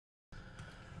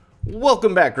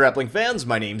Welcome back, grappling fans.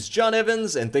 My name's John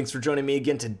Evans, and thanks for joining me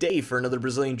again today for another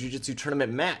Brazilian Jiu-Jitsu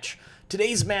tournament match.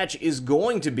 Today's match is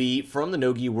going to be from the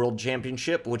Nogi World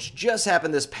Championship, which just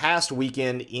happened this past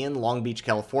weekend in Long Beach,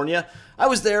 California. I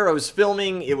was there, I was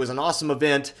filming, it was an awesome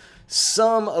event.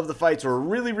 Some of the fights were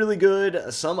really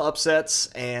good, some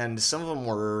upsets, and some of them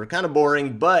were kind of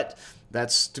boring, but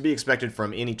that's to be expected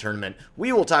from any tournament.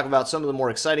 We will talk about some of the more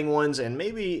exciting ones, and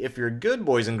maybe if you're good,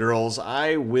 boys and girls,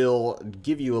 I will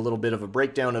give you a little bit of a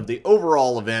breakdown of the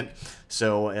overall event.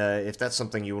 So if that's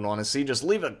something you want to see, just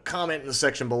leave a comment in the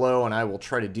section below, and I will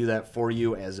try to do that for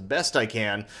you as best I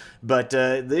can. But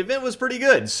the event was pretty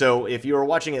good, so if you are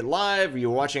watching it live, or you're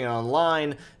watching it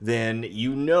online, then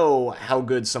you know how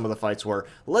good some of the fights were.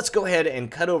 Let's go ahead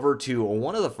and cut over to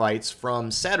one of the fights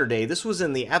from Saturday. This was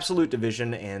in the Absolute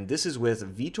Division, and this is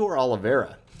with Vitor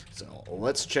Oliveira. So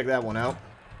let's check that one out.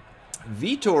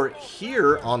 Vitor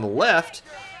here on the left,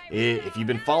 if you've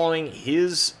been following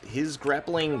his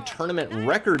grappling tournament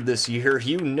record this year,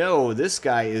 you know this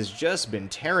guy has just been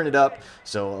tearing it up.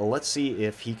 So let's see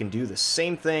if he can do the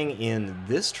same thing in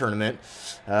this tournament.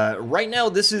 Right now,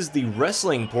 this is the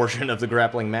wrestling portion of the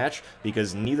grappling match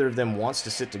because neither of them wants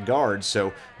to sit to guard.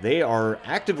 So they are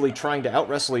actively trying to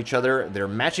out-wrestle each other. They're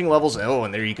matching levels. Oh,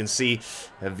 and there you can see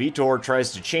Vitor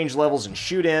tries to change levels and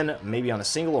shoot in, maybe on a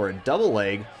single or a double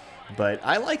leg. But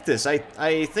I like this.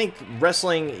 I think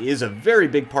wrestling is a very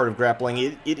big part of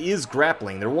grappling. It is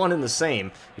grappling. They're one and the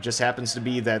same. It just happens to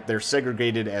be that they're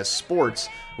segregated as sports,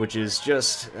 which is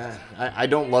just, I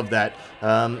don't love that.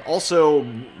 Also,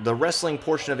 the wrestling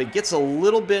portion of it gets a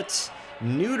little bit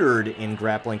neutered in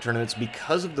grappling tournaments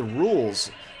because of the rules.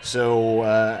 So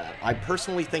I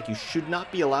personally think you should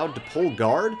not be allowed to pull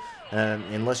guard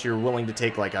unless you're willing to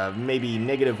take like a maybe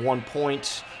 -1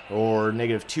 point or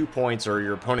 -2 points, or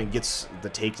your opponent gets the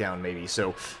takedown maybe.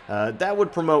 So that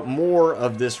would promote more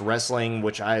of this wrestling,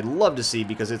 which I love to see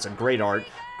because it's a great art,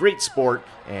 great sport,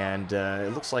 and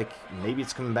it looks like maybe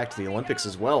it's coming back to the Olympics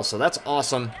as well. So that's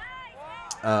awesome.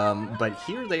 But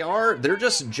here they are, they're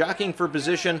just jockeying for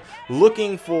position,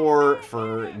 looking for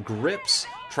grips,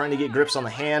 trying to get grips on the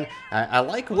hand. I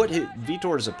like what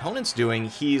Vitor's opponent's doing.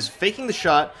 He's faking the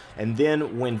shot, and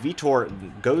then when Vitor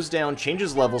goes down,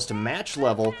 changes levels to match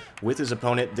level with his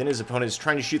opponent, then his opponent is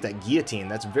trying to shoot that guillotine.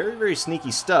 That's very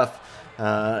sneaky stuff.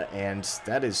 And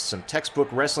that is some textbook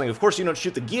wrestling. Of course, you don't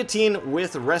shoot the guillotine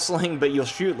with wrestling, but you'll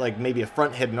shoot like maybe a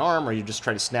front, head, and arm, or you just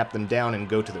try to snap them down and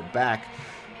go to their back.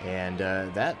 And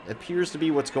that appears to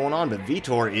be what's going on. But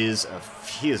Vitor is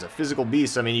a physical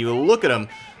beast. I mean, you look at him,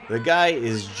 the guy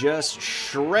is just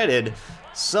shredded.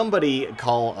 Somebody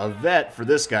call a vet for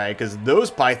this guy, because those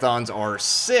pythons are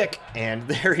sick. And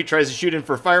there he tries to shoot in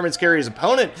for fireman's carry. His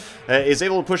opponent is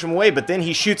able to push him away, but then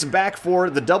he shoots back for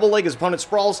the double leg. His opponent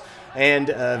sprawls, and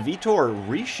Vitor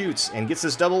reshoots and gets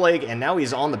this double leg, and now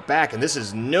he's on the back, and this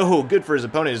is no good for his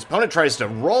opponent. His opponent tries to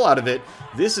roll out of it.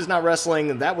 This is not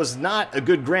wrestling. That was not a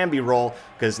good Granby roll,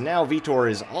 because now Vitor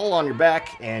is all on your back,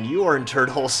 and you are in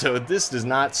turtle, so this does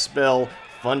not spell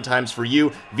fun times for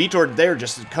you. Vitor there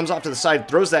just comes off to the side,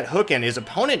 throws that hook in. His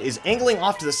opponent is angling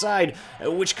off to the side,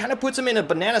 which kind of puts him in a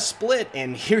banana split.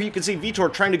 And here you can see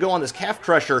Vitor trying to go on this calf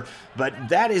crusher, but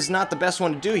that is not the best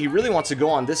one to do. He really wants to go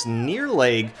on this near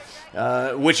leg,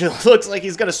 which it looks like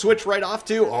he's going to switch right off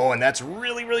to. Oh, and that's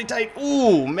really tight.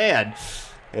 Ooh, man.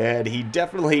 And he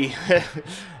definitely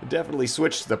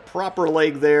switched the proper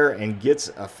leg there and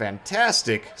gets a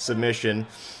fantastic submission.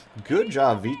 Good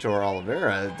job, Vitor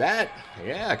Oliveira.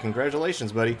 Yeah,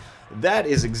 congratulations, buddy. That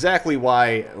is exactly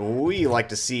why we like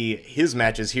to see his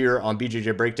matches here on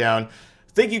BJJ Breakdown.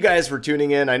 Thank you guys for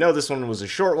tuning in. I know this one was a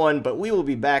short one, but we will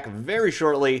be back very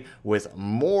shortly with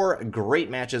more great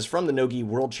matches from the Nogi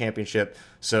World Championship.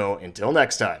 So until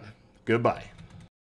next time, goodbye.